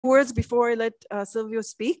Words before I let Silvio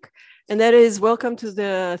speak, and that is welcome to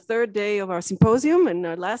the third day of our symposium and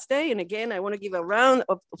our last day. And again, I want to give a round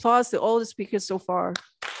of applause to all the speakers so far.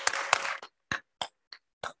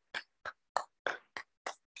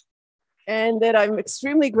 And that I'm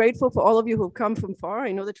extremely grateful for all of you who've come from far.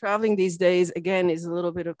 I know that traveling these days, again, is a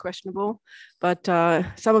little bit of questionable, but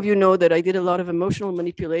some of you know that I did a lot of emotional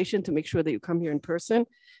manipulation to make sure that you come here in person.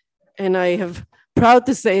 And I have proud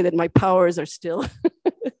to say that my powers are still,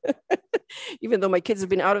 even though my kids have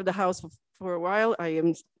been out of the house for a while,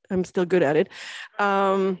 I'm still good at it.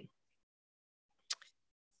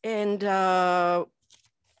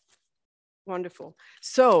 Wonderful.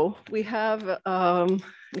 So we have an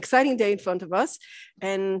exciting day in front of us,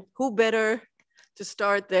 and who better to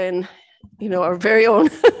start than our very own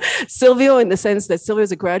Silvio, in the sense that Silvio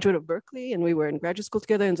is a graduate of Berkeley, and we were in graduate school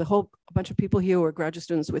together, and there's a bunch of people here who are graduate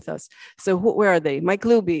students with us. So where are they? Mike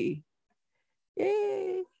Luby.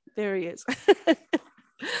 Yay, there he is.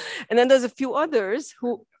 And then there's a few others.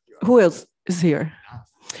 Who else is here?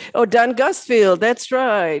 Oh, Dan Gusfield, that's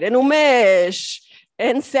right. And Umesh,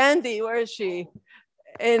 and Sandy, where is she?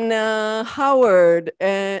 And Howard,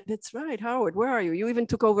 that's right, Howard, where are you? You even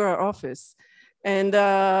took over our office. And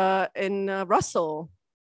Russell,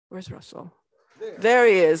 where's Russell? There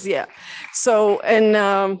he is, yeah. So,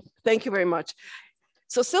 and thank you very much.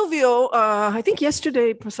 So Silvio, I think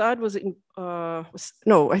yesterday Prasad was I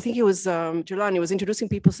think it was Jelani was introducing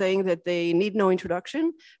people, saying that they need no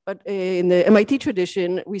introduction. But in the MIT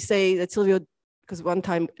tradition, we say that Silvio, because one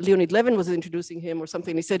time Leonid Levin was introducing him or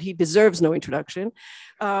something, he said he deserves no introduction.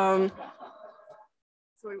 So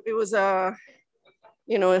it was a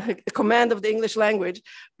command of the English language.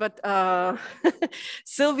 But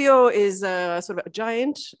Silvio is sort of a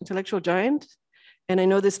giant, intellectual giant. And I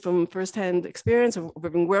know this from firsthand experience.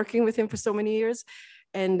 We've been working with him for so many years.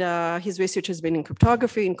 And his research has been in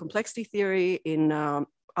cryptography, in complexity theory, in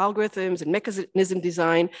algorithms, and mechanism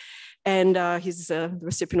design. And he's the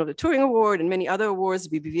recipient of the Turing Award and many other awards,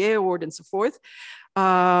 the BBVA Award, and so forth.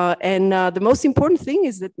 The most important thing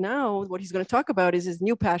is that now what he's going to talk about is his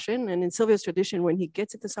new passion. And in Silvio's tradition, when he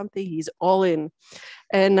gets into something, he's all in.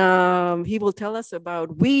 And he will tell us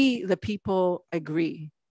about We the People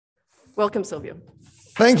Agree. Welcome, Silvio.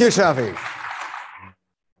 Thank you, Shafi.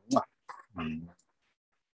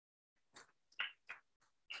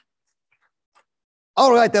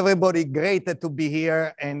 All right, everybody, great to be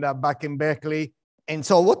here and back in Berkeley. And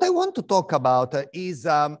so what I want to talk about is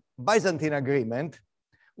Byzantine Agreement,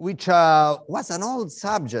 which was an old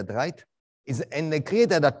subject, right? And they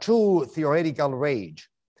created a true theoretical rage.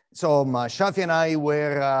 So Shafi and I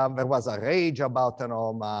there was a rage about,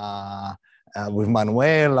 with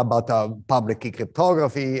Manuel about public key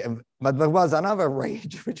cryptography, but there was another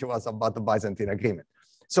rage, which was about the Byzantine Agreement.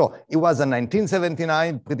 So it was in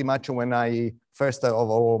 1979, pretty much when I first of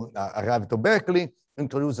all arrived to Berkeley,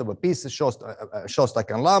 introduced the piece, Shostak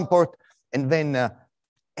and Lamport, and then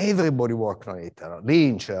everybody worked on it.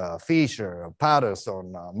 Lynch, Fisher,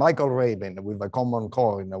 Patterson, Michael Rabin with a common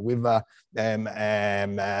core, with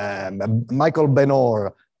Michael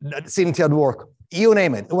Benor, Cynthia Dwork, you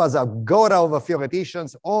name it. It was a gora of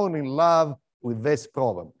theoreticians all in love with this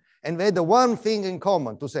problem. And they had the one thing in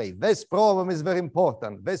common to say, this problem is very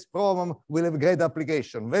important. This problem will have great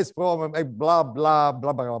application. This problem, blah, blah,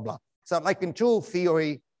 blah, blah, blah. So like in true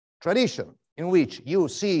theory tradition, in which you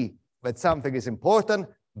see that something is important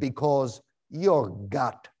because your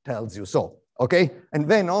gut tells you so, okay? And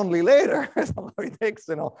then only later, it takes,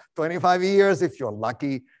 25 years if you're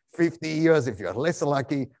lucky, 50 years if you're less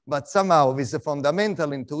lucky, but somehow with a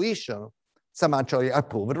fundamental intuition, some actually are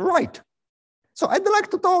proven right. So I'd like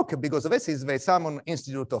to talk, because this is the Salmon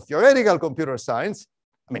Institute of Theoretical Computer Science.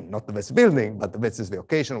 I mean, not this building, but this is the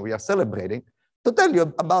occasion we are celebrating, to tell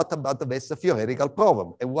you about this theoretical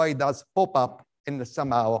problem and why it does pop up and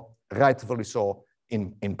somehow, rightfully so,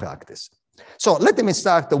 in practice. So let me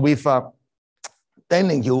start with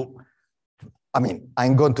telling you,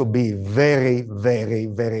 I'm going to be very, very,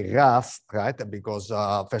 very rough, right? Because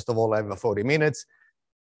first of all, I have 40 minutes.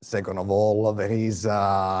 Second of all, there is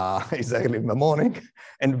it's early in the morning,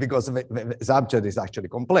 and because the subject is actually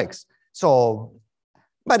complex. So,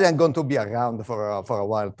 but I'm going to be around for a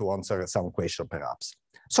while to answer some questions, perhaps.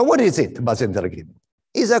 So what is it, Byzantine Agreement?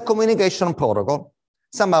 It's a communication protocol.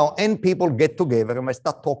 Somehow, and people get together and they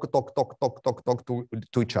start talk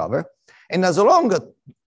to each other. And as long as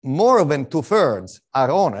more than 2/3 are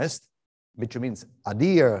honest, which means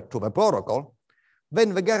adhere to the protocol,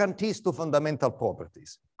 then the guarantees two fundamental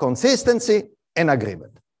properties: consistency and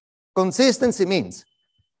agreement. Consistency means,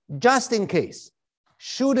 just in case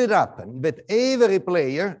should it happen that every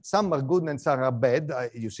player, some are good and some are bad,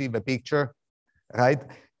 you see the picture, right?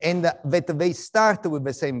 And that they start with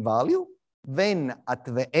the same value, then at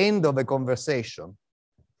the end of the conversation,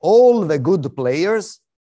 all the good players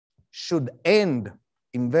should end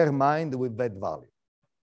in their mind with that value.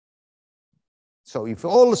 So if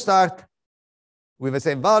all start with the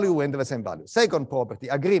same value, we end with the same value. Second property,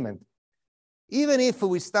 agreement. Even if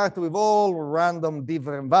we start with all random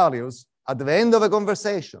different values, at the end of a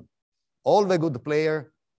conversation, all the good players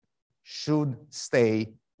should stay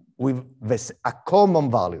with this, a common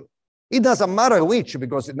value. It doesn't matter which,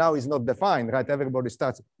 because now it's not defined, right? Everybody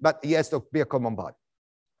starts, but it has to be a common value.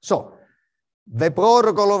 So the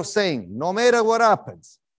protocol of saying, no matter what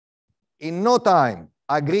happens, in no time,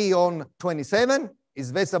 agree on 27,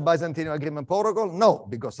 is this a Byzantine agreement protocol? No,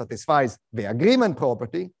 because it satisfies the agreement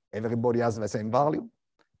property. Everybody has the same value.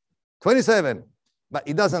 27, but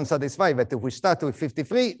it doesn't satisfy that if we start with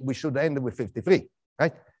 53, we should end with 53,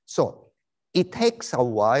 right? So it takes a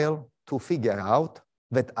while to figure out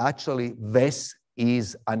that actually this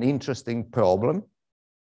is an interesting problem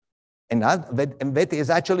and that is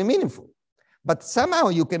actually meaningful. But somehow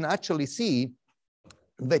you can actually see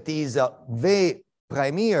that is the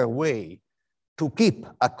premier way to keep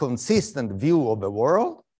a consistent view of the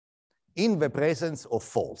world in the presence of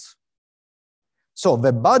false. So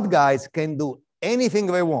the bad guys can do anything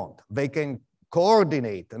they want. They can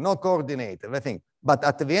coordinate, not coordinate, everything. But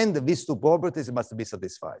at the end, these two properties must be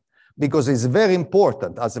satisfied. Because it's very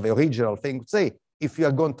important, as the original thing would say, if you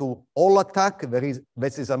are going to all attack,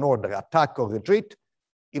 this is an order, attack or retreat.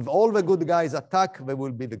 If all the good guys attack, they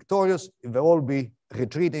will be victorious. If they all be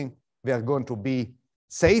retreating, they are going to be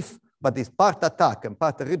safe. But if part attack and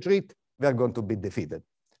part retreat, they are going to be defeated.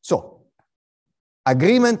 So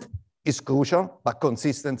agreement is crucial, but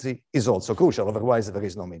consistency is also crucial. Otherwise, there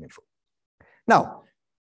is no meaningful. Now,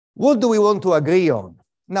 what do we want to agree on?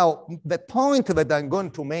 Now, the point that I'm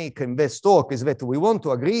going to make in this talk is that we want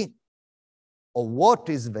to agree on what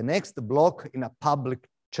is the next block in a public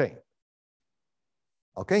chain.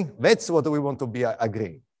 Okay, that's what we want to be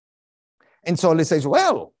agreeing. And so let's say,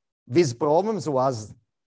 well, these problems was,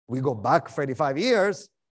 we go back 35 years,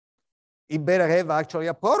 it better have actually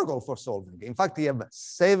a protocol for solving. In fact, you have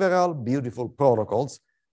several beautiful protocols,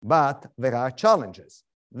 but there are challenges.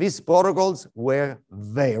 These protocols were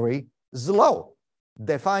very slow,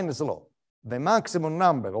 defined slow. The maximum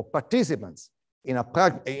number of participants in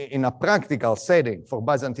a practical setting for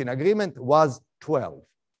Byzantine agreement was 12.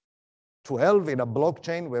 12 in a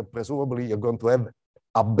blockchain where presumably you're going to have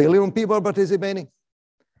 1 billion people participating.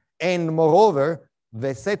 And moreover,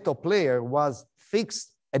 the set of players was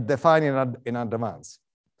fixed and defined in advance.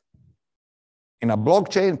 In a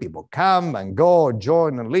blockchain, people come and go,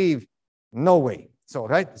 join and leave. No way. So,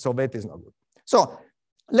 right? So that is not good. So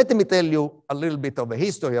let me tell you a little bit of the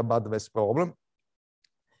history about this problem.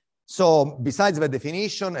 So besides the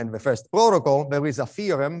definition and the first protocol, there is a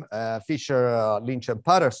theorem, Fisher, Lynch, and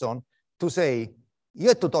Patterson, to say you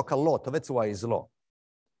have to talk a lot. That's why it's low.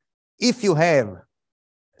 If you have,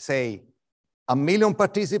 say, 1 million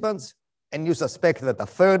participants and you suspect that a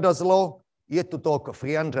third is low, you have to talk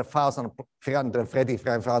 300,000,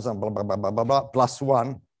 335,000, blah, blah, blah, blah, blah, blah, plus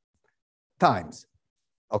 1 times.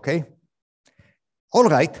 Okay? All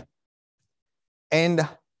right. And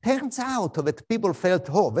turns out that people felt,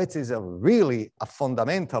 oh, that is really a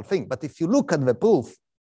fundamental thing. But if you look at the proof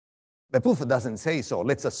doesn't say so.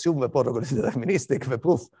 Let's assume the protocol is deterministic. The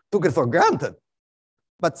proof took it for granted.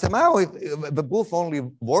 But somehow the proof only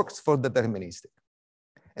works for deterministic.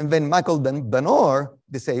 And then Michael Benor,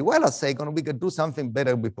 they say, well, a second, we can do something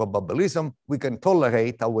better with probabilism. We can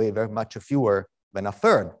tolerate a waiver much fewer than a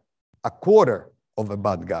third, a quarter of the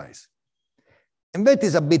bad guys. And that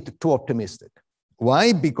is a bit too optimistic.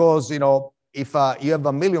 Why? Because, you know, if you have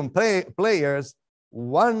 1 million players,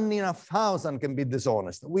 1 in 1,000 can be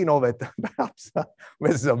dishonest. We know that perhaps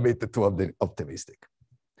this is a bit too optimistic.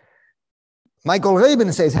 Michael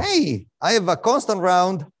Rabin says, hey, I have a constant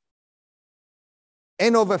round,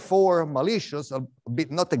 n over 4 malicious, a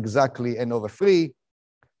bit not exactly n over 3,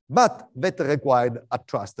 but that required a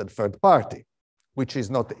trusted third party, which is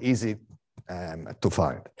not easy to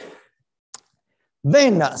find.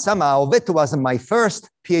 Then somehow, that was my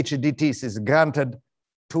first PhD thesis granted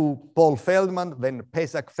to Paul Feldman, then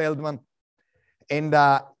Pesach Feldman. And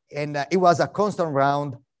it was a constant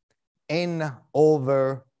round, n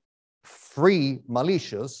over 3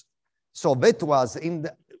 malicious. So that was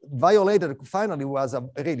violated, finally was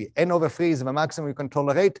really n over 3 is the maximum you can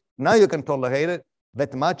tolerate. Now you can tolerate it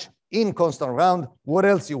that much in constant round. What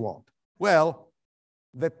else you want? Well,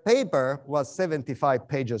 the paper was 75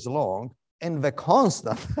 pages long, and the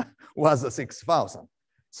constant was 6,000.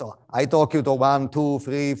 So I talk you to 1, 2,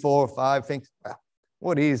 3, 4, 5 things. Well,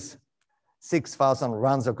 what is 6,000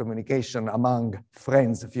 runs of communication among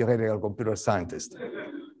friends, theoretical computer scientists?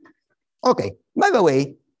 Okay, by the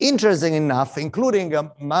way, interesting enough, including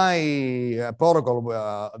my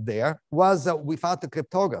protocol there, was without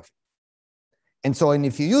cryptography. And so, and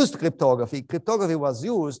if you used cryptography, cryptography was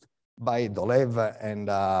used by Dolev and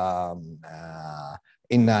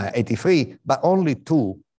in 83, but only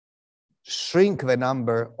to shrink the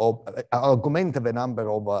number of, augment the number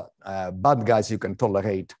of bad guys you can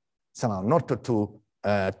tolerate somehow, not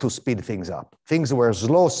to speed things up. Things were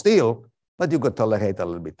slow still, but you could tolerate a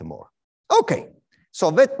little bit more. Okay, so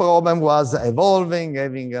that problem was evolving,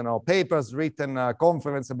 having papers written,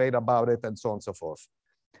 conference made about it, and so on and so forth.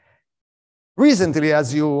 Recently,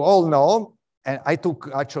 as you all know, and I took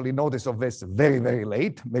actually notice of this very, very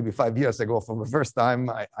late, maybe 5 years ago for the first time,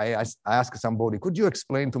 I asked somebody, could you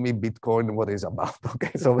explain to me Bitcoin, what it's about?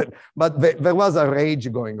 Okay, so, but there was a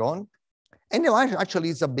rage going on. And actually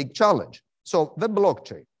it's a big challenge. So the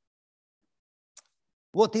blockchain,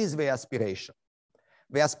 what is the aspiration?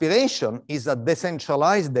 The aspiration is a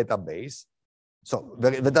decentralized database. So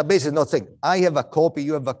the database is not saying, I have a copy,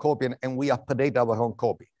 you have a copy, and we update our own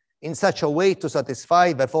copy in such a way to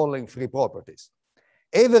satisfy the following 3 properties.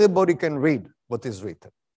 Everybody can read what is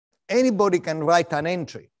written. Anybody can write an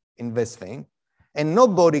entry in this thing, and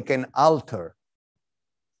nobody can alter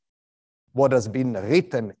what has been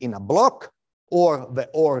written in a block or the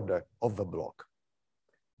order of the block.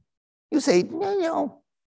 You say,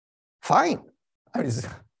 fine.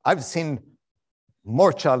 I've seen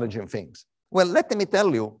more challenging things. Well, let me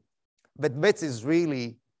tell you that that is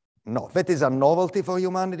really that is a novelty for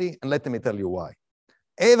humanity, and let me tell you why.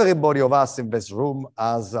 Everybody of us in this room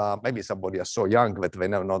has, maybe somebody is so young that they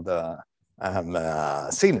have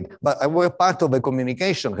not seen it, but we're part of the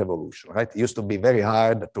communication revolution, right? It used to be very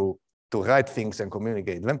hard to write things and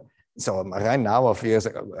communicate them. So right now, a few years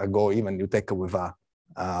ago, even you take with a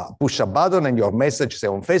push a button and your message, say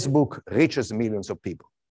on Facebook, reaches millions of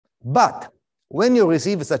people. But when you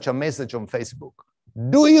receive such a message on Facebook,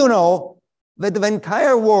 do you know that the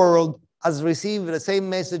entire world has received the same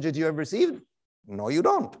message that you have received? No, you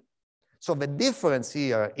don't. So the difference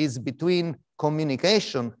here is between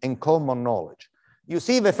communication and common knowledge. You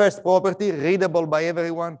see the first property, readable by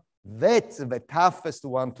everyone? That's the toughest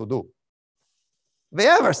one to do. The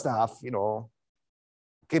other stuff,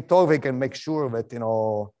 cryptography can make sure that,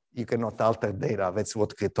 you cannot alter data. That's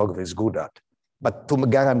what cryptography is good at. But to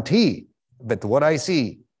guarantee that what I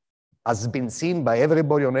see has been seen by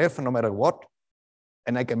everybody on Earth, no matter what,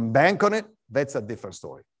 and I can bank on it, that's a different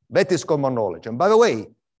story. That is common knowledge. And by the way,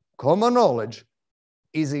 common knowledge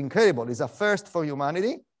is incredible. It's a first for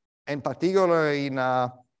humanity, and particularly in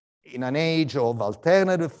an age of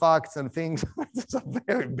alternative facts and things. It's a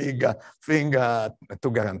very big thing to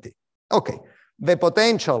guarantee. Okay, the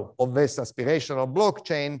potential of this aspirational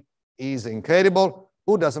blockchain is incredible.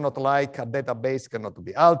 Who does not like a database cannot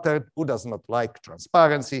be altered? Who does not like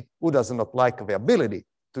transparency? Who does not like the ability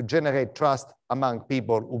to generate trust among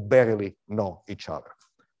people who barely know each other?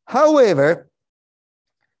 However,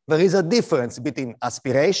 there is a difference between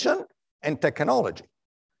aspiration and technology.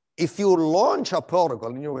 If you launch a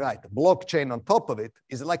protocol and you write blockchain on top of it,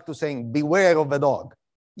 it's like to saying, beware of a dog.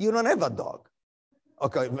 You don't have a dog.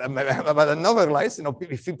 Okay, but nevertheless,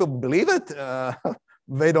 if people believe it,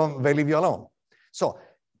 they leave you alone. So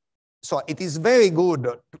it is very good,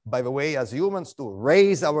 by the way, as humans to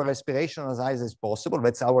raise our aspiration as high as possible.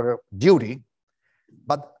 That's our duty.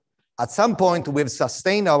 But at some point, we've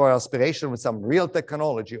sustained our aspiration with some real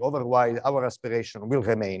technology. Otherwise, our aspiration will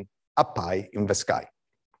remain up high in the sky.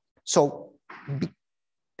 So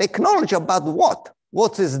technology about what?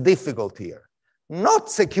 What is difficult here? Not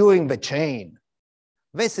securing the chain.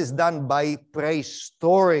 This is done by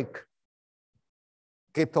prehistoric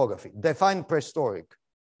cryptography. Define prehistoric.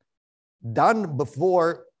 Done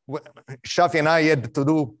before Shafi and I had to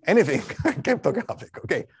do anything cryptographic,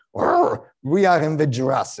 okay? We are in the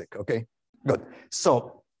Jurassic, okay? Good.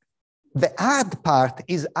 So the hard part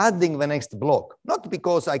is adding the next block. Not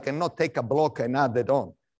because I cannot take a block and add it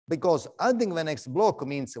on. Because adding the next block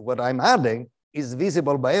means what I'm adding is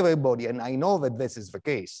visible by everybody, and I know that this is the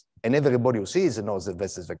case. And everybody who sees knows that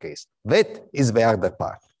this is the case. That is the harder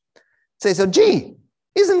part. Say, so gee,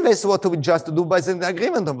 isn't this what we just do by the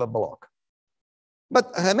agreement of the block?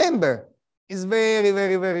 But remember, it's very,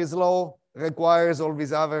 very, very slow, requires all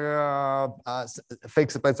these other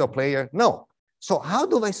fixed points of player. No. So how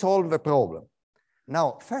do they solve the problem?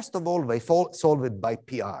 Now, first of all, they solve it by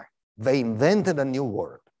PR. They invented a new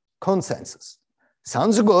word, consensus.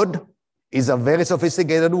 Sounds good, It's a very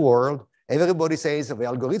sophisticated world. Everybody says the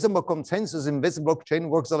algorithm of consensus in this blockchain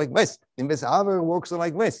works like this, in this other works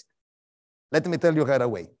like this. Let me tell you right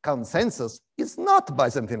away, consensus is not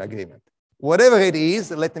Byzantine agreement. Whatever it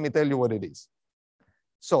is, let me tell you what it is.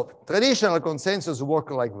 So traditional consensus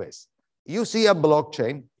work like this. You see a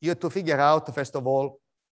blockchain, you have to figure out, first of all,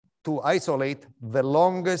 to isolate the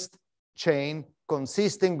longest chain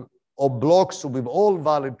consisting of blocks with all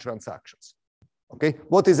valid transactions. Okay,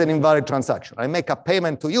 what is an invalid transaction? I make a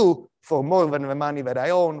payment to you for more than the money that I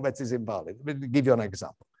own, that is invalid. Let me give you an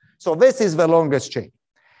example. So this is the longest chain.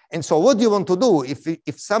 And so what you want to do,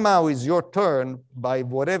 if somehow it's your turn by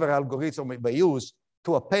whatever algorithm they use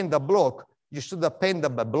to append a block, you should append the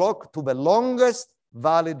block to the longest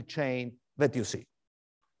valid chain that you see.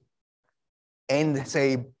 And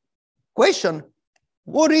say, question,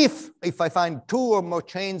 what if I find 2 or more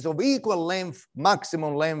chains of equal length,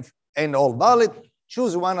 maximum length, and all valid,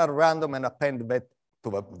 choose one at random and append that to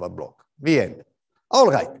the block. The end. All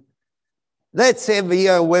right. Let's have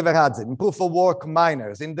here whoever adds it, in proof of work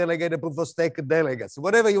miners, in delegated proof of stake delegates,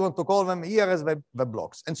 whatever you want to call them, here is the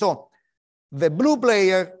blocks. And so the blue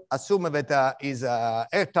player, assume that is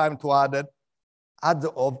airtime to add it, adds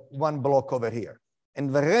of one block over here.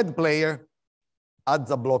 And the red player adds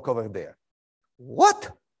a block over there.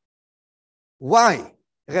 What? Why?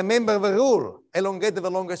 Remember the rule, elongate the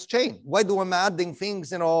longest chain. Why do I adding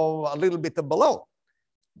things, a little bit below?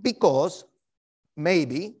 Because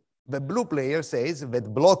maybe the blue player says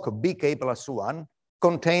that block BK plus 1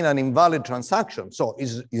 contain an invalid transaction. So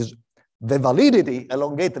is the validity,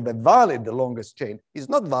 elongate the valid, the longest chain, is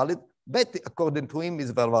not valid, but according to him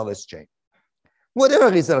is the valid chain.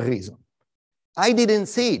 Whatever is the reason. I didn't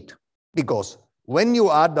see it because when you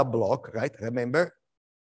add a block, right, remember,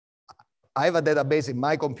 I have a database in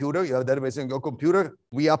my computer, you have a database in your computer,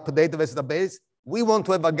 we update this database. We want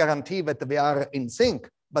to have a guarantee that they are in sync,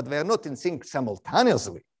 but they are not in sync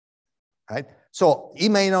simultaneously, right? So he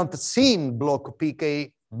may not have seen block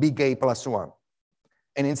PK, BK plus 1.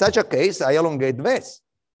 And in such a case, I elongate this.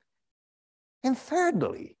 And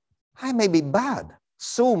thirdly, I may be bad,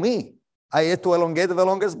 sue me. I had to elongate the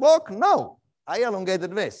longest block? No, I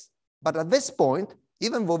elongated this. But at this point,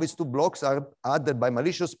 even though these 2 blocks are added by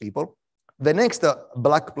malicious people, the next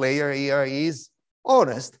black player here is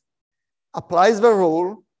honest, applies the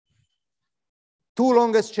rule, 2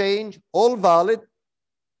 longest change, all valid,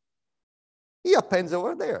 he appends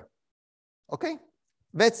over there, okay?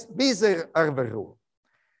 These are the rule.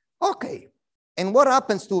 Okay, and what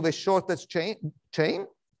happens to the shortest chain?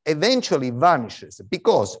 Eventually vanishes,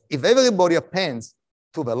 because if everybody appends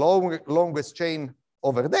to the longest chain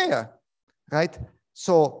over there, right?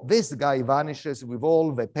 So this guy vanishes with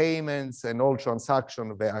all the payments and all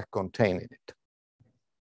transactions that are contained in it.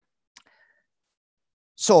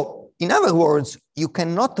 So in other words, you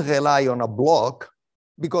cannot rely on a block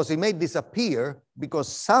because it may disappear because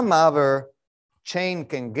some other chain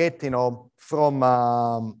can get,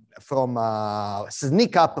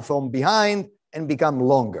 sneak up from behind and become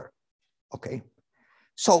longer, okay?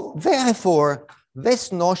 So therefore,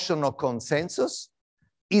 this notion of consensus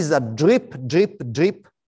is a drip, drip, drip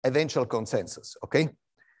eventual consensus, okay?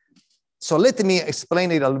 So let me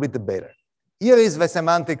explain it a little bit better. Here is the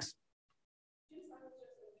semantics.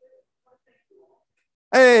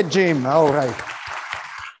 Hey, Jim, all right.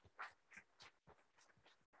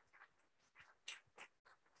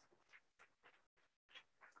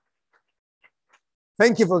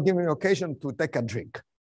 Thank you for giving me occasion to take a drink.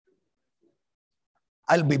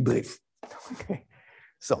 I'll be brief.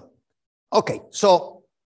 Okay. So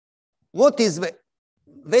what is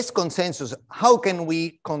this consensus? How can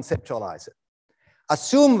we conceptualize it?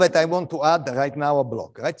 Assume that I want to add right now a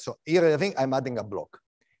block, right? So here I think I'm adding a block.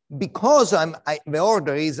 Because the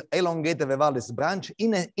order is elongated the validest branch,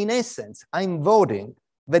 in essence, I'm voting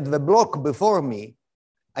that the block before me,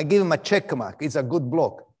 I give him a check mark. It's a good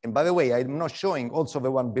block. And by the way, I'm not showing also the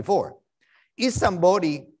one before. If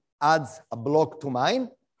somebody adds a block to mine,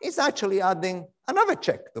 it's actually adding another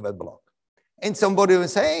check to that block. And somebody will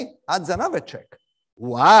say, adds another check.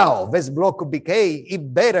 Wow, this block BK,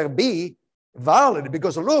 it better be valid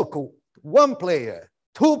because look, 1 player,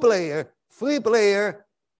 2 player, 3 player,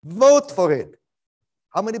 vote for it.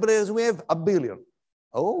 How many players we have? 1 billion.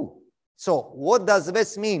 Oh, so what does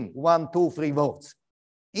this mean? 1, 2, 3 votes.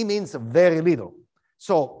 It means very little.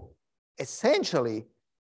 So essentially,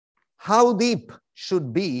 how deep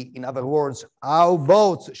should be, in other words, how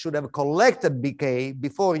votes should have collected BK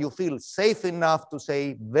before you feel safe enough to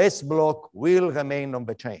say this block will remain on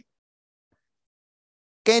the chain.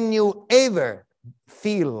 Can you ever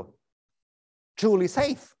feel truly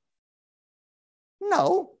safe?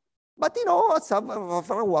 No, But you know,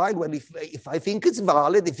 for a while, well, if I think it's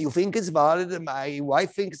valid, if you think it's valid, my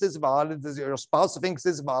wife thinks it's valid, your spouse thinks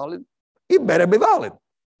it's valid, it better be valid.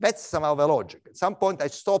 That's somehow the logic. At some point, I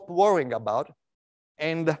stop worrying about it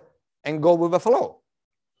and go with the flow.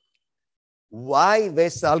 Why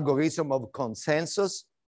this algorithm of consensus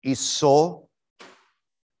is so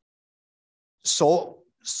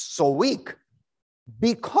weak?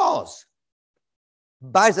 Because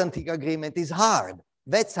Byzantine agreement is hard.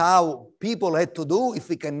 That's how people had to do. If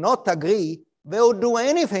we cannot agree, they'll do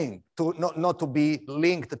anything to not to be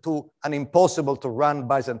linked to an impossible to run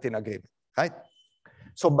Byzantine agreement, right?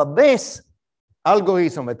 So, but this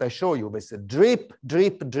algorithm that I show you, this drip,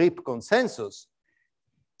 drip, drip consensus,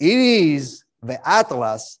 it is the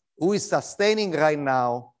atlas who is sustaining right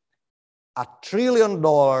now $1 trillion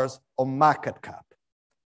of market cap.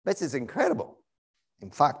 This is incredible. In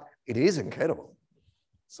fact, it is incredible.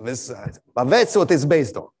 So this, but that's what it's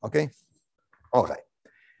based on, okay? All right.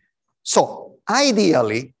 So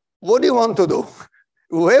ideally, what do you want to do?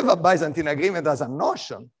 Whoever Byzantine agreement has a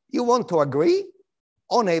notion, you want to agree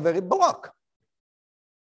on every block.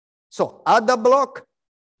 So add a block.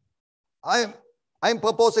 I'm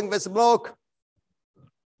proposing this block.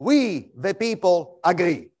 We, the people,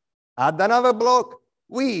 agree. Add another block.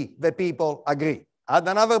 We, the people, agree. Add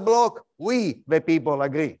another block. We, the people,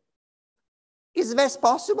 agree. Is this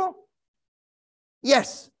possible?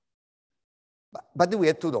 Yes. But we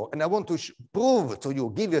have to do, and I want to prove to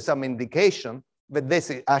you, give you some indication that this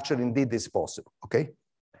is actually indeed is possible, okay?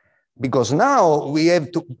 Because now we have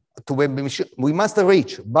we must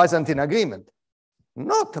reach Byzantine agreement,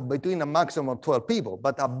 not between a maximum of 12 people,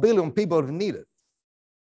 but 1 billion people if needed,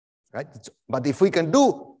 right? But if we can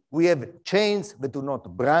do, we have chains that do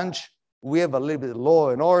not branch, we have a little bit of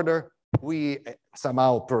law and order, we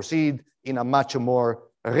somehow proceed in a much more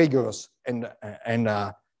rigorous and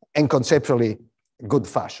conceptually good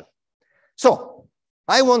fashion. So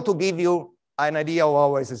I want to give you an idea of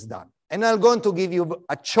how this is done. And I'm going to give you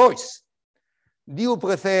a choice. Do you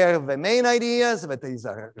prefer the main ideas, that is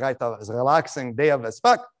a relaxing day of the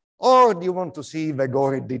SPAC, or do you want to see the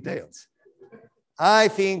gory details? I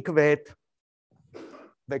think that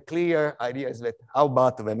the clear idea is that, how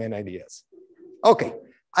about the main ideas? Okay,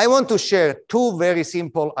 I want to share two very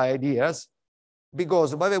simple ideas,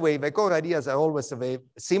 because, by the way, the core ideas are always very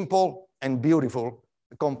simple and beautiful.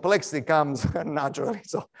 The complexity comes naturally,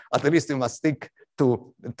 so at least you must stick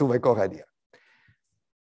to the core idea.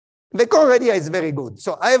 The core idea is very good.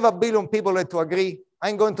 So I have 1 billion people that to agree.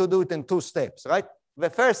 I'm going to do it in 2 steps, right? The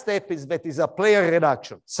first step is that is a player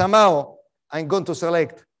reduction. Somehow, I'm going to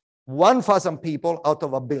select 1,000 people out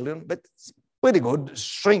of 1 billion, but it's pretty good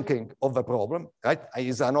shrinking of the problem, right?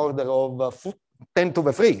 Is an order of 10 to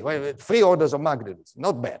the 3, right? 3 orders of magnitude,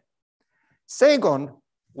 not bad. Second,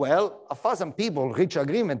 well, 1,000 people reach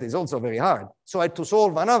agreement is also very hard. So I had to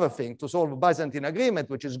solve another thing, to solve a Byzantine agreement,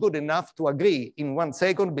 which is good enough to agree in 1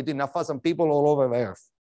 second between 1,000 people all over the earth.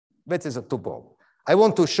 That is a 2 problem. I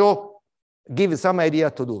want to give you some idea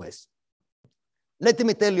to do this. Let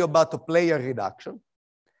me tell you about the player reduction.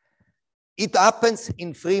 It happens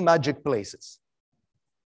in 3 magic places.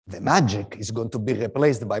 The magic is going to be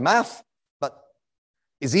replaced by math, but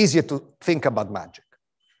it's easier to think about magic.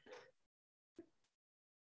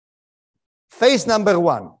 Phase number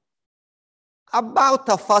 1, about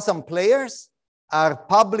 1,000 players are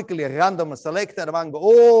publicly randomly selected among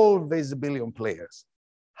all these billion players.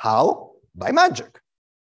 How? By magic.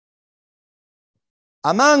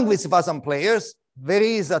 Among these 1,000 players, there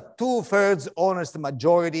is a 2/3 honest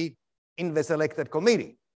majority in the selected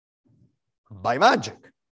committee. By magic.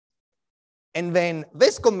 And then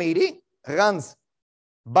this committee runs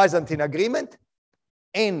Byzantine agreement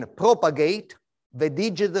and propagate the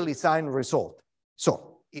digitally signed result.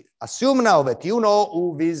 So assume now that you know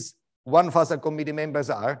who these 1,000 committee members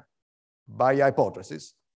are by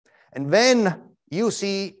hypothesis. And then you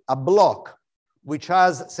see a block which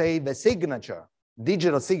has, say, the signature,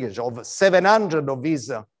 digital signature of 700 of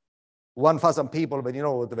these 1,000 people, but you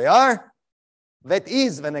know what they are. That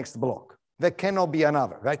is the next block. There cannot be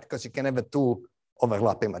another, right? Because you can have a 2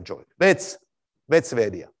 overlapping majority. That's the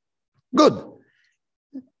idea. Good.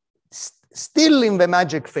 Still in the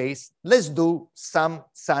magic phase, let's do some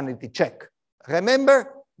sanity check.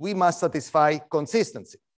 Remember, we must satisfy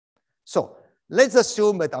consistency. So let's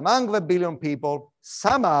assume that among the 1 billion people,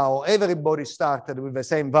 somehow everybody started with the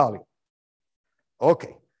same value.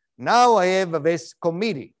 Okay, now I have this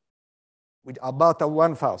committee with about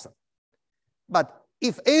 1,000. But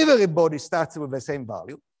if everybody starts with the same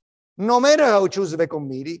value, no matter how you choose the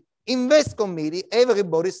committee, in this committee,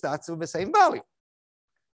 everybody starts with the same value.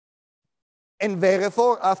 And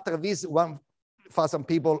therefore, after this 1,000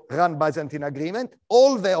 people run Byzantine agreement,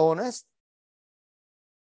 all the honest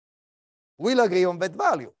will agree on that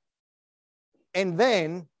value. And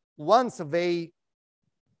then once they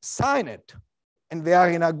sign it, and they are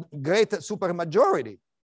in a great supermajority,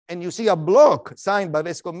 and you see a block signed by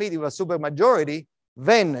this committee with a supermajority,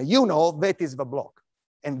 then you know that is the block.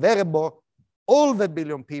 And therefore, all the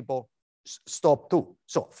billion people stop too.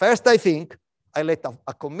 So first, I think I let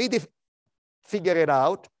a committee figure it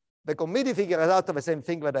out. The committee figures out the same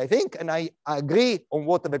thing that I think, and I agree on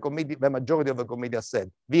what the majority of the committee has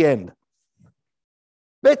said. The end.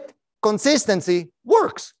 But consistency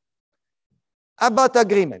works. About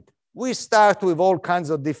agreement, we start with all kinds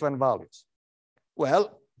of different values.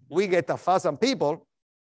 Well, we get 1,000 people,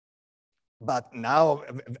 but now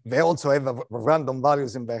they also have random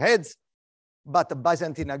values in their heads. But the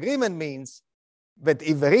Byzantine agreement means that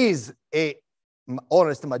if there is an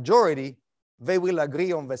honest majority, they will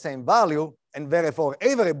agree on the same value, and therefore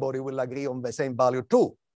everybody will agree on the same value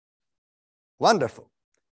too. Wonderful.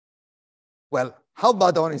 Well, how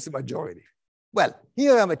about honest majority? Well,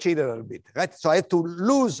 here I'm cheated a little bit, right? So I have to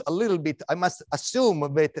lose a little bit. I must assume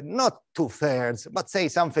that not 2/3, but say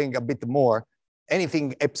something a bit more.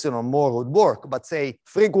 Anything epsilon more would work, but say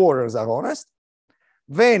 3/4 are honest.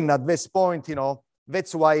 Then at this point, you know,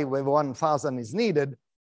 that's why when 1,000 is needed,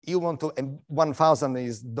 you want to, and 1,000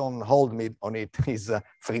 is, don't hold me on it, is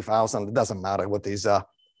 3,000. It doesn't matter what is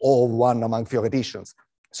all one among theoreticians.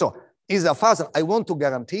 So is 1,000, I want to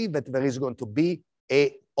guarantee that there is going to be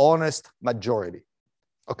a honest majority.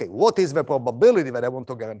 Okay, what is the probability that I want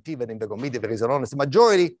to guarantee that in the committee there is an honest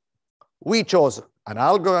majority? We chose an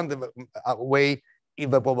Algorand way. If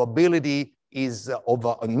the probability is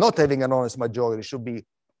of not having an honest majority, it should be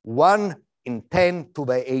 1 in 10 to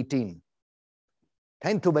the 18.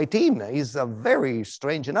 10 to the 18 is a very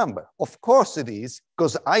strange number. Of course it is,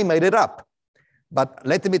 because I made it up. But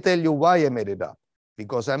let me tell you why I made it up.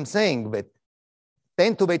 Because I'm saying that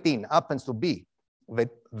 10 to the 18 happens to be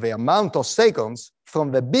the amount of seconds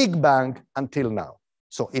from the Big Bang until now.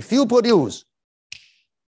 So if you produce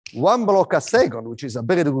 1 block a second, which is a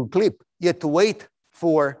very good clip, you have to wait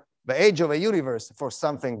for the age of the universe for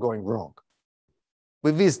something going wrong.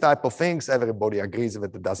 With these type of things, everybody agrees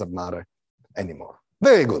that it doesn't matter anymore.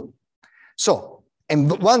 Very good. So,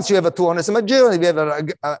 and once you have a 2 honest majority, we have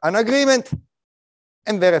an agreement,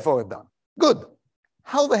 and therefore done. Good.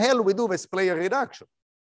 How the hell we do this player reduction?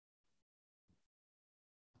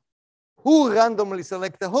 Who randomly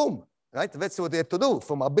select whom, right? That's what they have to do,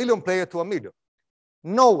 from a billion player to a million.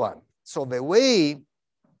 No one. So the way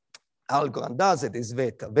Algorand does it is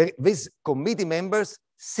that these committee members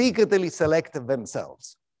secretly select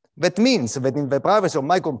themselves. That means that in the privacy of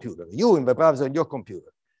my computer, you in the privacy of your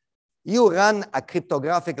computer, you run a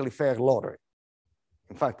cryptographically fair lottery.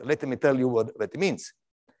 In fact, let me tell you what that means.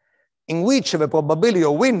 In which the probability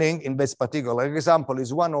of winning in this particular example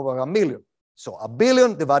is 1 over a million. So a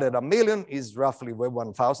billion divided a million is roughly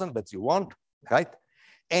 1,000 that you want, right?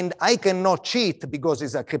 And I cannot cheat because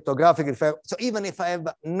it's a cryptographically fair. So even if I have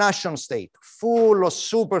a nation state full of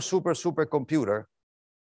super computer,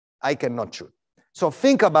 I cannot cheat. So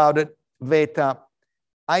think about it that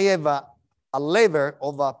I have a lever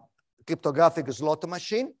of a cryptographic slot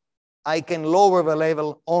machine. I can lower the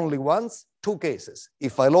level only once, 2 cases.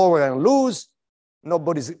 If I lower and lose,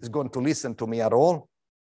 nobody is going to listen to me at all.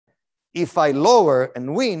 If I lower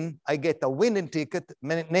and win, I get a winning ticket,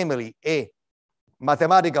 namely a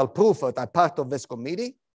mathematical proof that I'm part of this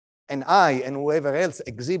committee, and I and whoever else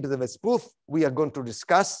exhibits this proof, we are going to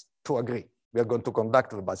discuss to agree. We are going to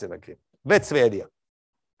conduct the Basel agreement. That's the idea.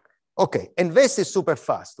 Okay, and this is super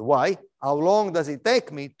fast. Why? How long does it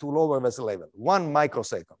take me to lower this level? 1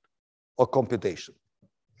 microsecond of computation.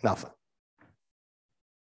 Nothing.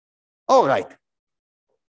 All right.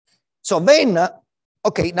 So then,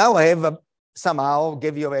 okay, now I have somehow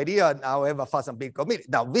gave you an idea. Now I have 1,000 people committee.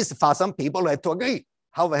 Now these 1,000 people have to agree.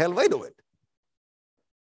 How the hell they do it?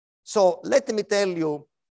 So let me tell you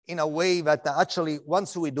in a way that actually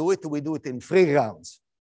once we do it in 3 rounds.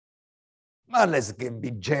 Well, let's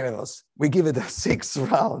be generous. We give it 6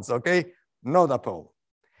 rounds, okay? Not a problem.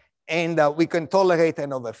 And we can tolerate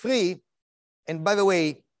another 3. And by the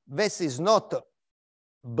way, this is not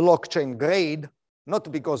blockchain grade,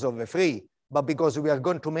 not because of the 3, but because we are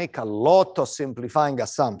going to make a lot of simplifying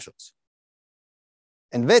assumptions.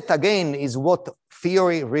 And that, again, is what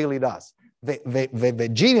theory really does. The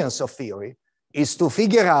genius of theory is to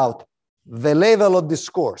figure out the level of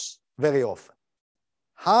discourse very often.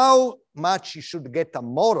 How much you should get a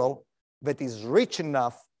model that is rich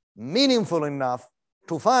enough, meaningful enough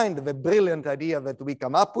to find the brilliant idea that we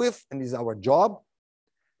come up with, and is our job.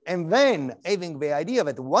 And then having the idea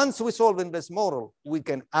that once we solve in this model, we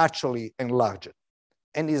can actually enlarge it.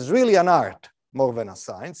 And it's really an art more than a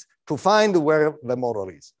science to find where the model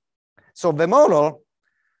is. So the model,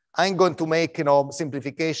 I'm going to make,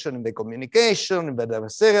 simplification in the communication, in the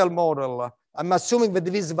adversarial model. I'm assuming that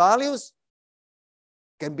these values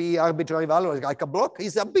can be arbitrary values, like a block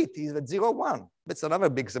is a bit, is at 0, 1. That's another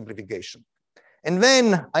big simplification. And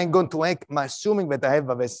then I'm going to make, assuming that I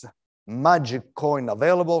have this magic coin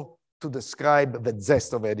available to describe the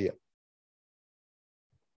zest of the idea.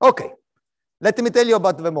 Okay, let me tell you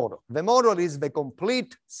about the model. The model is the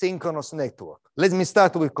complete synchronous network. Let me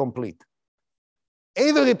start with complete.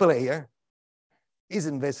 Every player is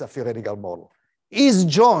in this theoretical model, is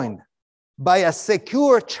joined by a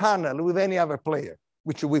secure channel with any other player,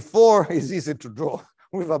 which with 4 is easy to draw.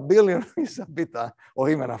 With 1 billion is a bit, or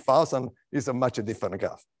even 1,000 is a much different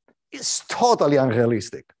graph. It's totally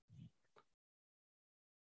unrealistic.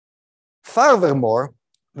 Furthermore,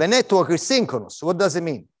 the network is synchronous. What does it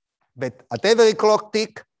mean? That at every clock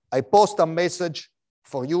tick, I post a message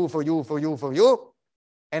for you, for you, for you, for you,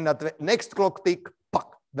 and at the next clock tick,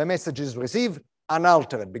 the message is received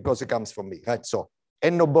unaltered because it comes from me, right? So,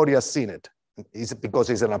 and nobody has seen it. It's because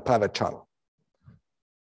it's in a private channel.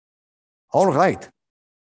 All right.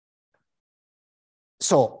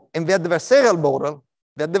 So in the adversarial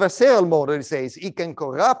model says it can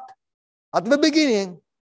corrupt at the beginning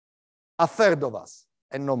 1/3 of us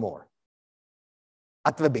and no more.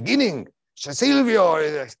 At the beginning,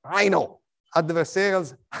 Silvio, I know,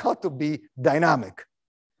 adversarials have to be dynamic.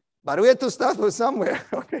 But we have to start with somewhere,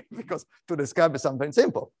 okay? Because to describe something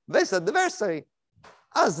simple, this adversary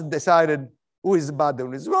has decided who is bad and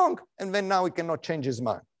who is wrong, and then now he cannot change his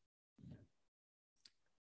mind.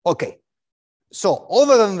 Okay, so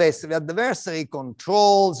other than this, the adversary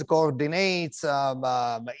controls, coordinates,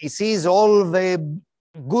 he sees all the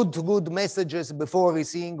good messages before he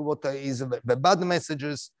seeing what is the bad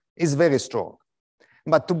messages, is very strong.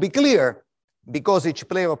 But to be clear, because each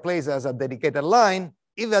player plays as a dedicated line,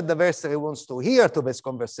 if the adversary wants to hear to this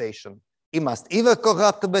conversation, he must either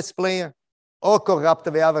corrupt this player or corrupt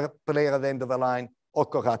the other player at the end of the line or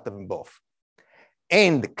corrupt them both.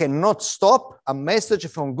 And cannot stop a message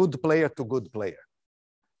from good player to good player,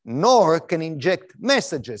 nor can inject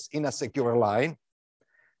messages in a secure line,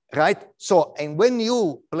 right? So, and when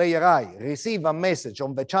you, player I, receive a message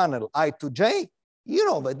on the channel I to J, you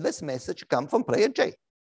know that this message comes from player J.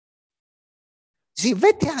 See,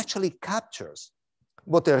 that actually captures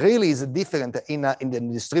what really is different in the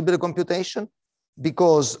distributed computation,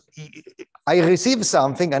 because I receive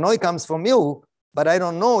something, I know it comes from you, but I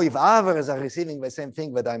don't know if others are receiving the same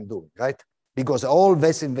thing that I'm doing, right? Because all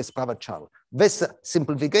this in this private channel. This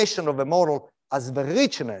simplification of the model has the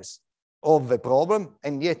richness of the problem,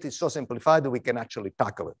 and yet it's so simplified that we can actually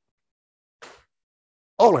tackle it.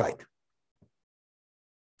 All right.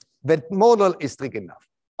 The model is tricky enough.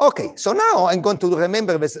 Okay, so now I'm going to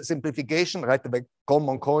remember this simplification, right? The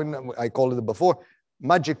common coin, I called it before.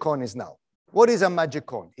 Magic coin is now. What is a magic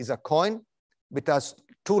coin? It's a coin which has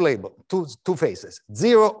two faces,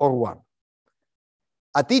 0 or 1.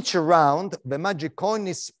 At each round, the magic coin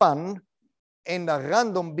is spun and a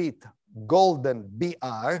random bit, golden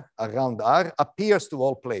BR, around R, appears to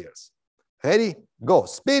all players. Ready? Go.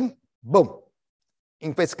 Spin. Boom.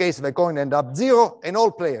 In this case, the coin ends up 0 and all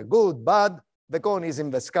players, good, bad. The coin is in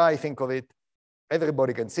the sky, think of it.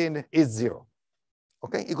 Everybody can see it, it's 0.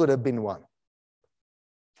 Okay, it could have been 1.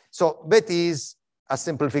 So that is a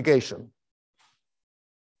simplification.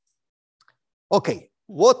 Okay,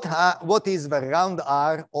 what is the round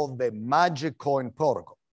R of the magic coin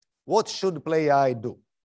protocol? What should player I do?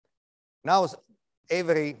 Now,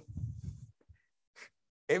 every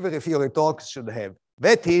theory talk should have.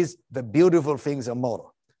 That is the beautiful things of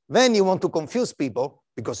model. Then you want to confuse people,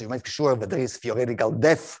 because you make sure that there is theoretical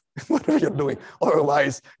depth in whatever you're doing.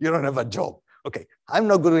 Otherwise, you don't have a job. Okay, I'm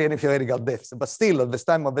not doing any theoretical depths, but still at this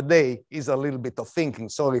time of the day is a little bit of thinking.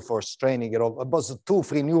 Sorry for straining it all. About 2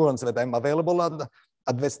 free neurons that I'm available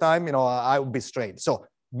at this time, I would be strained. So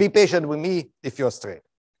be patient with me if you're strained.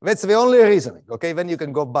 That's the only reasoning, okay? Then you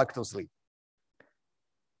can go back to sleep.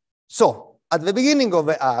 So at the beginning of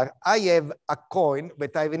the R, I have a coin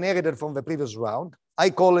that I've inherited from the previous round. I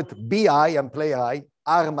call it BI and player I,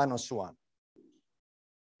 R-1.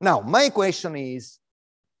 Now, my question is,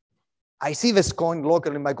 I see this coin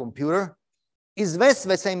locally in my computer. Is this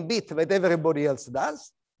the same bit that everybody else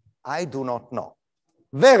does? I do not know.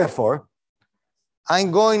 Therefore,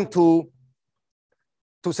 I'm going to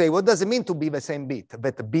say, what does it mean to be the same bit?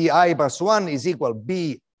 That BI + 1 is equal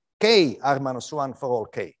B K R minus 1 for all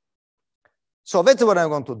K. So that's what I'm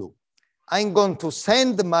going to do. I'm going to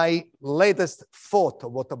send my latest thought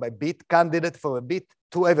of what my bit, candidate for a bit,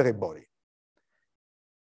 to everybody.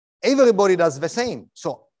 Everybody does the same.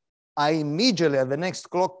 So I immediately, at the next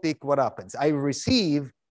clock tick, what happens? I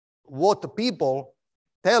receive what people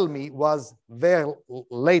tell me was their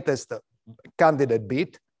latest candidate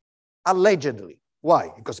bit, allegedly.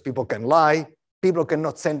 Why? Because people can lie, people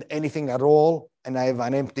cannot send anything at all, and I have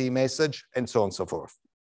an empty message, and so on and so forth.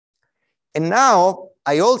 And now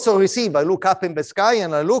I also receive, I look up in the sky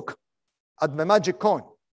and I look at the magic coin,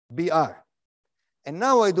 BR. And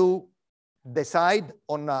now I do decide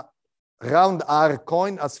on a round R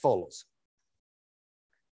coin as follows.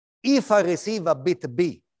 If I receive a bit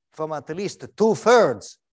B from at least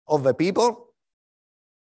 2/3 of the people,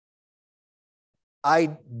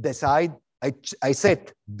 I decide, I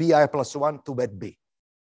set BR plus 1 to bet B.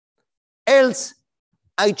 Else,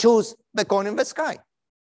 I choose the coin in the sky.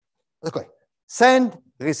 Okay, send,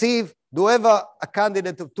 receive, do ever a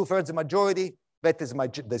candidate of 2/3 majority, that is my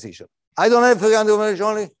decision. I don't have 300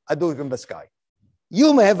 majority, I do it in the sky.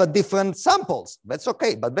 You may have a different samples, that's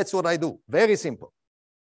okay, but that's what I do, very simple.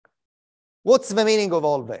 What's the meaning of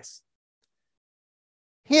all this?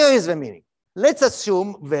 Here is the meaning. Let's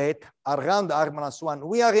assume that around R minus 1,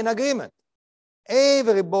 we are in agreement.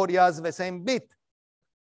 Everybody has the same bit.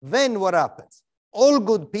 Then what happens? All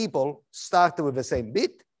good people start with the same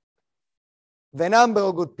bit. The number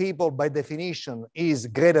of good people, by definition, is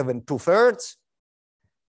greater than 2/3.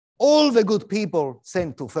 All the good people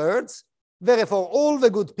send 2/3. Therefore, all the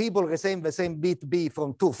good people receive the same bit B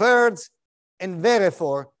from 2/3. And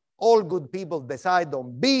therefore, all good people decide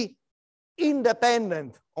on B,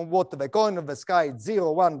 independent on what the coin of the sky,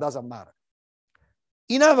 0, 1, doesn't matter.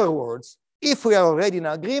 In other words, if we are already in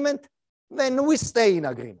agreement, then we stay in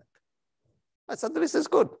agreement. That's at least as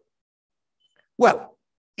good. Well,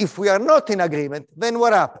 if we are not in agreement, then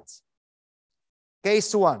what happens?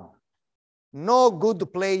 Case 1, no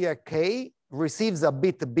good player K receives a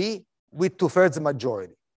bit B with 2/3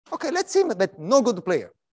 majority. Okay, let's see that no good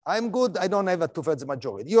player. I'm good, I don't have a 2/3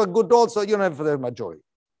 majority. You are good also, you don't have a majority.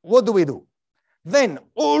 What do? Then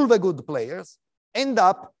all the good players end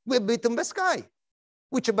up with a bit in the sky,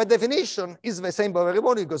 which by definition is the same for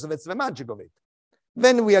everybody because that's the magic of it.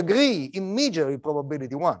 Then we agree immediately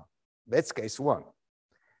probability 1. That's case 1.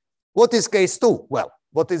 What is case 2? Well,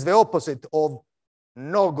 what is the opposite of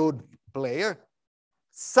no good player?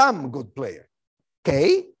 Some good player.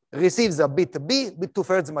 K receives a bit B with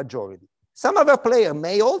 2/3 majority. Some other player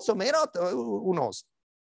may also, may not, who knows.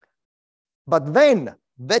 But then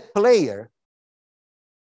that player,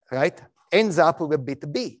 right, ends up with a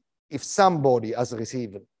bit B if somebody has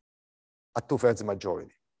received a 2/3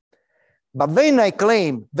 majority. But then I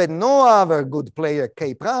claim that no other good player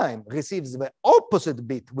K prime receives the opposite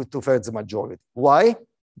bit with 2/3 majority. Why?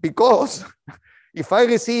 Because if I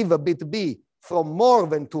receive a bit B from more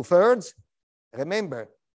than 2/3, remember,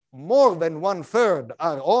 more than 1/3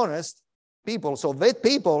 are honest people. So that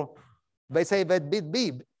people, they say that bit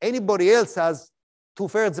B, anybody else has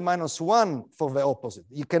 2/3 minus 1 for the opposite.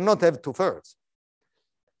 You cannot have 2/3.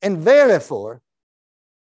 And therefore,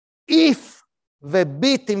 if the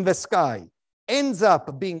bit in the sky ends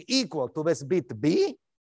up being equal to this bit B,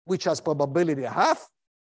 which has probability 1/2,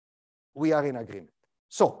 we are in agreement.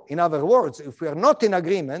 So, in other words, if we are not in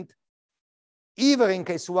agreement, either in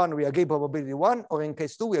case 1 we agree probability 1, or in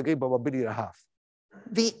case 2 we agree probability 1/2.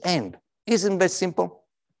 The end. Isn't that simple?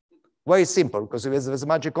 Very simple, because there's a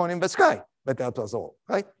magic coin in the sky, but that was all,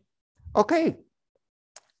 right? Okay.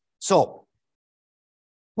 So,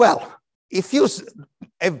 well, if you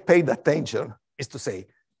have paid attention, is to say,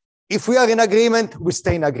 if we are in agreement, we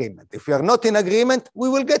stay in agreement. If we are not in agreement, we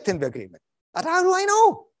will get in the agreement. But how do I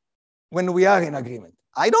know when we are in agreement?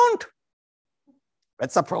 I don't.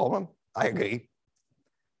 That's a problem. I agree.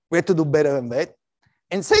 We have to do better than that.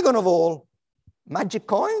 And second of all, magic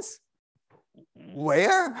coins?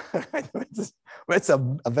 Where? That's a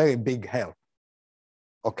very big help.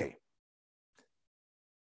 Okay.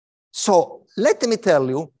 So let me tell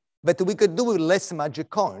you that we could do with less magic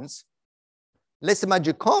coins. Less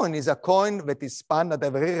magic coin is a coin that is spun at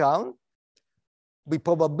every round. With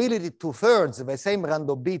probability 2/3, the same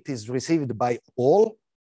random bit is received by all.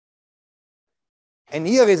 And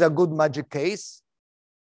here is a good magic case.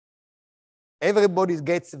 Everybody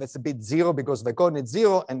gets this bit 0 because the coin is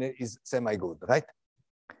 0 and it is semi-good, right?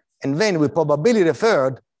 And then with probability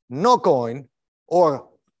 1/3, no coin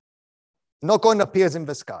appears in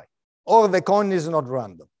the sky, or the coin is not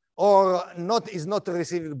random, or is not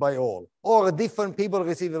received by all, or different people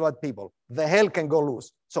receive what people. The hell can go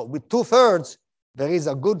loose. So with 2/3, There is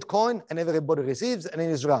a good coin and everybody receives and it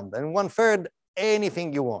is round. And 1/3,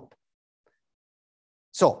 anything you want.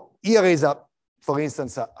 So here is for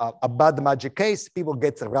instance, a bad magic case. People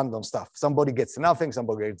get random stuff. Somebody gets nothing,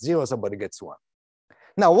 somebody gets 0, somebody gets 1.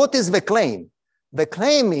 Now, what is the claim? The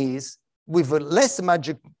claim is with a less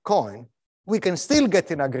magic coin, we can still get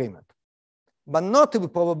an agreement, but not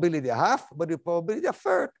with probability 1/2, but with probability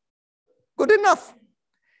 1/3. Good enough.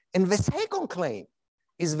 And the second claim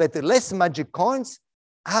is that the less magic coins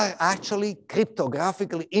are actually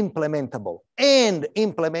cryptographically implementable and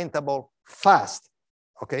implementable fast,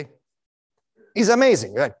 okay? It's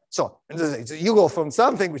amazing, right? So you go from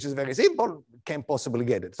something which is very simple, can't possibly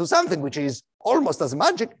get it, to something which is almost as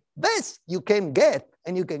magic, this you can get,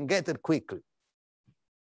 and you can get it quickly.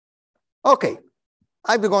 Okay,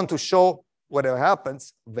 I'm going to show whatever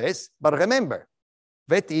happens, this, but remember,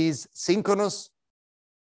 that is synchronous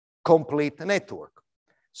complete network.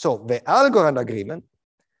 So the Algorand agreement,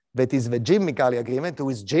 that is the Jim Micali agreement, who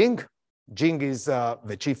is Jing. Jing is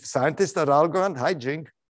the chief scientist at Algorand. Hi, Jing.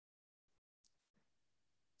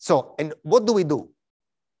 So, and what do?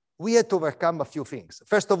 We had to overcome a few things.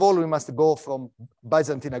 First of all, we must go from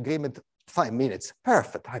Byzantine agreement, 5 minutes.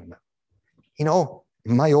 Perfect. You know,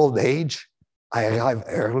 in my old age, I arrive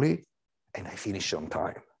early and I finish on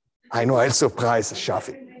time. I know I'll surprise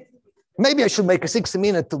Shafi. Maybe I should make a 60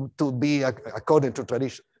 minutes to be according to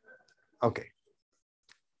tradition. Okay.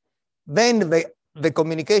 Then the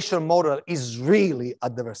communication model is really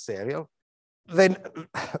adversarial. Then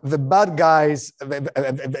the bad guys,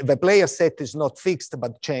 the player set is not fixed,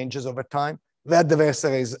 but changes over time. The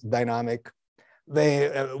adversary is dynamic.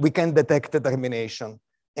 We can detect determination.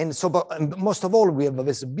 And so, and most of all, we have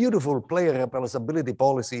this beautiful player reproducibility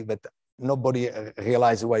policy that nobody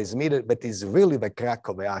realizes why is needed, but is really the crack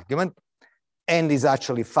of the argument and is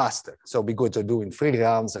actually faster. So we're going to do in 3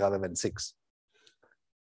 rounds rather than 6.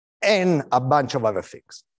 And a bunch of other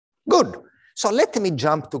things. Good. So let me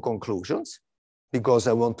jump to conclusions, because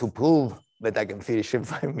I want to prove that I can finish in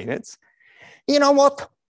 5 minutes. You know what?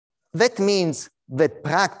 That means that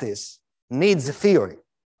practice needs theory,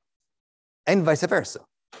 and vice versa.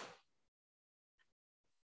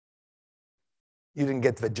 You didn't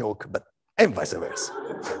get the joke, but and vice versa.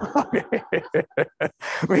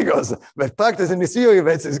 Because the practice in the theory,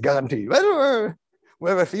 that is guaranteed.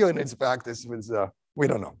 Whether theory needs practice, we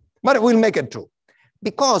don't know. But we'll make it true.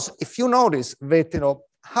 Because if you notice that, you know,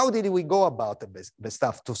 how did we go about the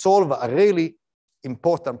stuff to solve a really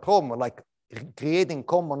important problem, like creating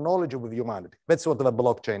common knowledge with humanity? That's what the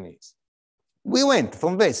blockchain is. We went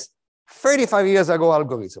from this 35 years ago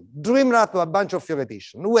algorithm, dreamed up a bunch of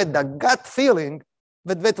theoreticians who had a gut feeling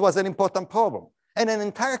that that was an important problem. And an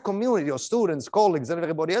entire community of students, colleagues, and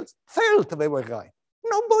everybody else felt they were right.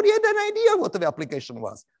 Nobody had an idea what the application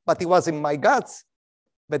was, but it was in my guts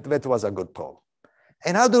that that was a good problem.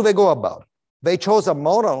 And how do they go about it? They chose a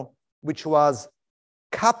model which was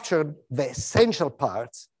captured the essential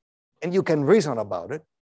parts, and you can reason about it,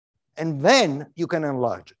 and then you can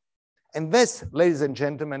enlarge it. And this, ladies and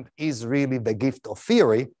gentlemen, is really the gift of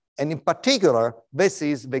theory. And in particular, this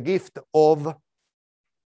is the gift of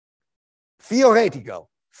theoretical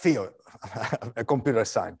theory, a computer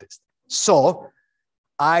scientist. So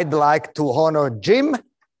I'd like to honor Jim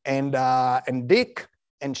and Dick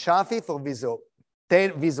and Shafi for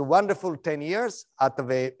these wonderful 10 years at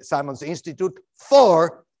the Simons Institute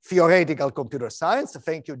for theoretical computer science.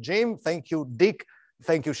 Thank you, Jim. Thank you, Dick.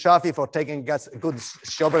 Thank you, Shafi, for taking us good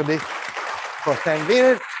shepherding for 10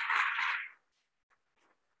 minutes.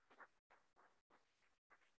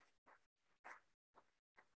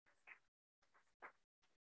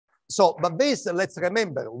 So, but this, let's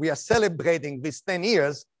remember, we are celebrating these 10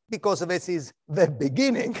 years because this is the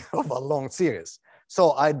beginning of a long series.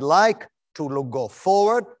 So I'd like to go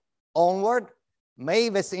forward, onward. May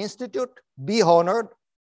this institute be honored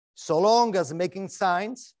so long as making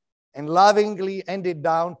science and lovingly handed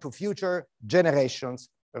down to future generations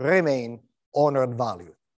remain honored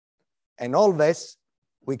value. And all this,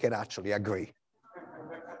 we can actually agree.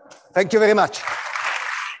 Thank you very much.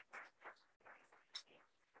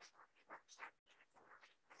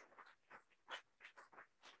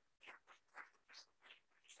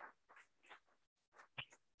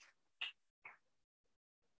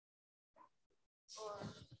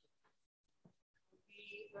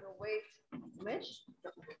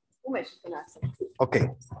 Okay.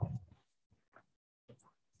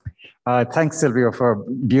 Thanks, Silvio, for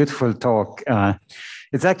a beautiful talk.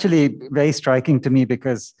 It's actually very striking to me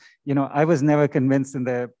because, you know, I was never convinced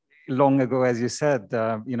long ago, as you said,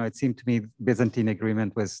 you know, it seemed to me Byzantine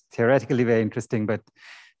agreement was theoretically very interesting, but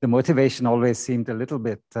the motivation always seemed a little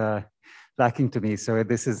bit lacking to me. So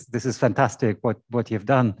this is fantastic what you've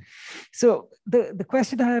done. So the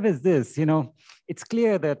question I have is this, it's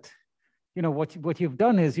clear that, what you've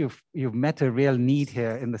done is you've met a real need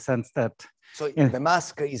here in the sense that. So the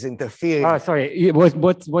mask is interfering. Oh, sorry.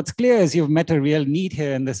 What's clear is you've met a real need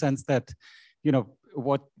here in the sense that,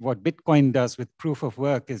 what Bitcoin does with proof of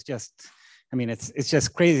work is just, it's just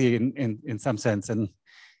crazy in some sense. And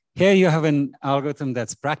here you have an algorithm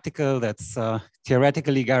that's practical, that's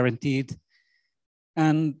theoretically guaranteed.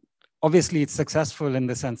 And obviously it's successful in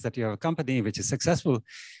the sense that you have a company which is successful.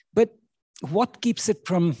 But what keeps it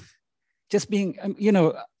from just being,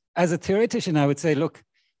 as a theoretician, I would say, look,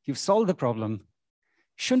 you've solved the problem.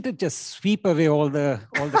 Shouldn't it just sweep away all the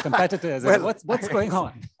competitors? Well, what's going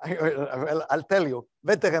on? Well, I'll tell you.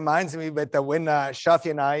 That reminds me that when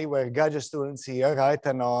Shafi and I were graduate students here, right,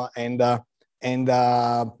 and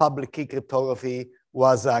public key cryptography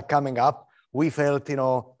was coming up, we felt,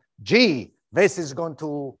 gee, this is going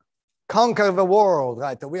to conquer the world,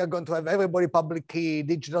 right? We are going to have everybody public key,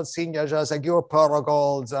 digital signatures, secure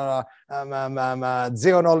protocols,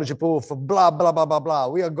 zero knowledge proof, blah, blah, blah, blah, blah.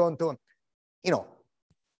 We are going to,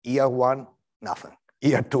 year one, nothing.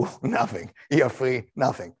 Year two, nothing. Year three,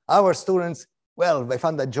 nothing. Our students, well, they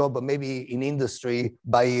found a job maybe in industry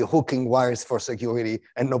by hooking wires for security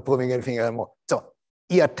and not proving anything anymore. So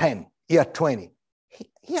year 10, year 20,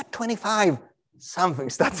 year 25, something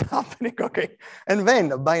starts happening, okay? And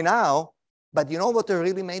then by now, but you know what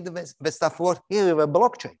really made the stuff work? Here we have a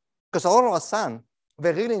blockchain. Because all of a sudden,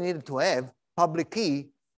 they really needed to have public key,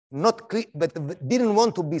 but didn't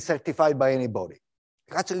want to be certified by anybody.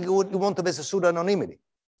 Actually, you want to have a pseudonymity.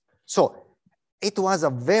 So it was a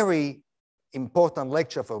very important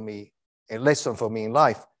lecture for me, a lesson for me in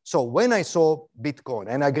life. So when I saw Bitcoin,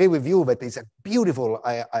 and I agree with you that it's a beautiful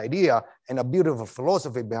idea and a beautiful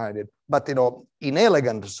philosophy behind it, but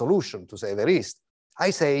inelegant solution to say the least, I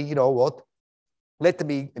say, you know what, let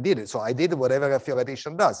me did it. So I did whatever a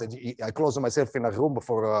theoretician does. I closed myself in a room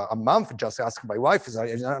for a month, just ask my wife,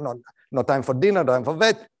 no time for dinner, time for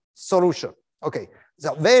that, solution. Okay,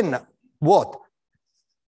 so then what?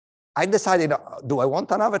 I decided, do I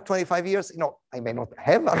want another 25 years? I may not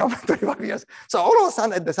have another 25 years. So all of a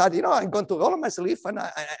sudden I decided, I'm going to roll my sleeve and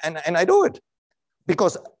I do it.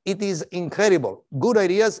 Because it is incredible. Good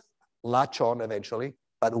ideas latch on eventually,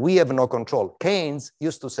 but we have no control. Keynes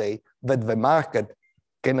used to say that the market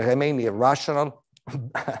can remain irrational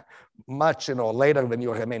much later than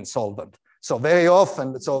you remain solvent. So very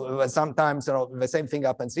often, sometimes the same thing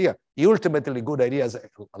happens here. Ultimately, good ideas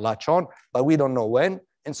latch on, but we don't know when.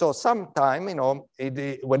 And so sometime,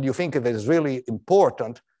 when you think it is really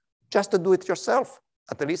important, just to do it yourself.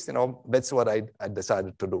 At least, that's what I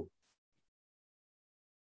decided to do.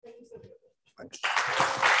 Thanks.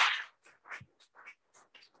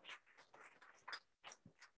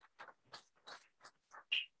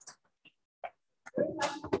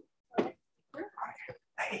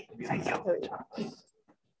 Hey, thank you.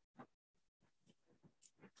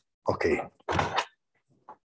 Okay.